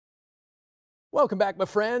Welcome back, my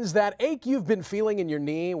friends. That ache you've been feeling in your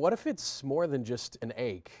knee, what if it's more than just an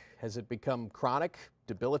ache? Has it become chronic,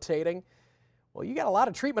 debilitating? Well, you got a lot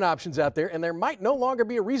of treatment options out there, and there might no longer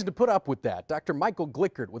be a reason to put up with that. Dr. Michael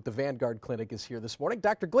Glickert with the Vanguard Clinic is here this morning.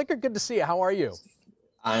 Dr. Glickert, good to see you. How are you?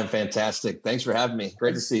 I'm fantastic. Thanks for having me.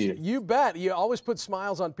 Great to see you. You bet. You always put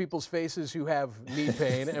smiles on people's faces who have knee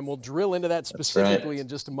pain, and we'll drill into that That's specifically right. in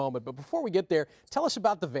just a moment. But before we get there, tell us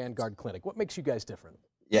about the Vanguard Clinic. What makes you guys different?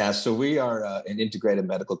 Yeah, so we are an integrated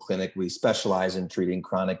medical clinic. We specialize in treating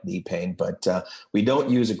chronic knee pain, but we don't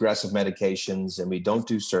use aggressive medications and we don't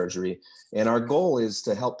do surgery. And our goal is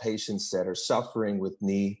to help patients that are suffering with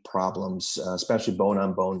knee problems, especially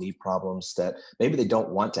bone-on-bone knee problems, that maybe they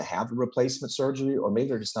don't want to have a replacement surgery, or maybe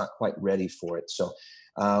they're just not quite ready for it. So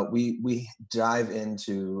we dive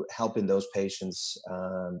into helping those patients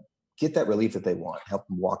get that relief that they want, help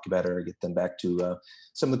them walk better, get them back to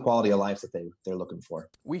some of the quality of life that they're looking for.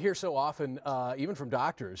 We hear so often, even from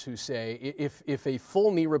doctors who say, if a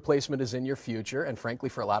full knee replacement is in your future, and frankly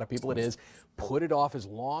for a lot of people it is, put it off as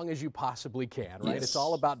long as you possibly can, right? Yes. It's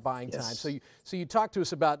all about buying time. Yes. So you talk to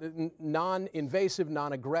us about non-invasive,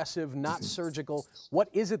 non-aggressive, not surgical. What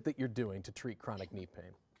is it that you're doing to treat chronic knee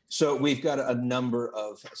pain? So we've got a number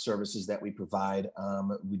of services that we provide.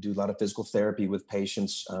 We do a lot of physical therapy with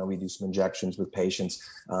patients. We do some injections with patients.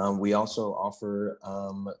 We also offer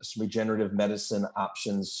some regenerative medicine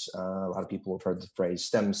options. A lot of people have heard the phrase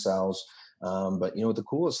stem cells. But you know, the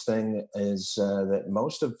coolest thing is that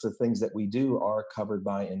most of the things that we do are covered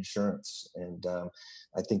by insurance. And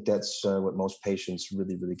I think that's what most patients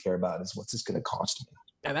really, really care about, is what's this going to cost me?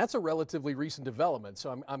 And that's a relatively recent development,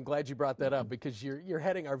 so I'm glad you brought that up, because you're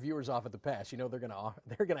heading our viewers off at the pass. You know they're gonna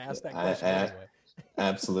ask that question anyway.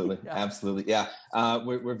 Absolutely, Yeah. absolutely, yeah.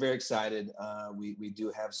 We're very excited. We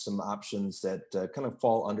do have some options that kind of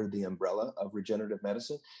fall under the umbrella of regenerative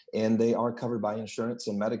medicine, and they are covered by insurance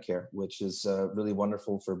and Medicare, which is really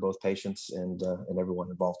wonderful for both patients and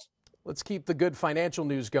everyone involved. Let's keep the good financial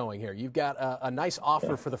news going here. You've got a nice offer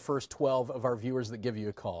Yeah. for the first 12 of our viewers that give you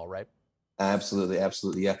a call, right? Absolutely,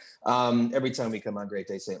 absolutely, yeah. Every time we come on Great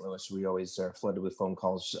Day St. Louis, we always are flooded with phone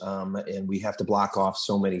calls, and we have to block off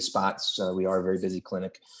so many spots. We are a very busy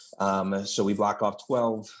clinic, so we block off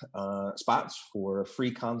 12 spots for free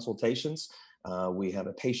consultations. We have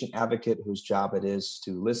a patient advocate whose job it is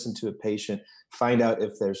to listen to a patient, find out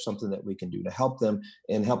if there's something that we can do to help them,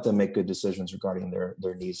 and help them make good decisions regarding their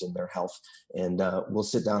needs and their health. And we'll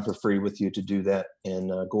sit down for free with you to do that, and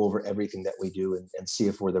go over everything that we do, and see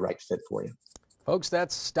if we're the right fit for you. Folks,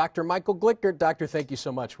 that's Dr. Michael Glickert. Doctor, thank you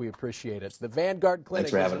so much. We appreciate it. The Vanguard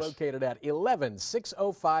Clinic is located at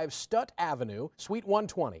 11605 Stutt Avenue, Suite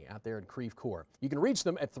 120, out there in Creve Coeur. You can reach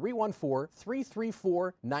them at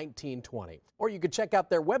 314-334-1920. Or you can check out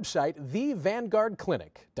their website,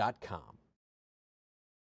 thevanguardclinic.com.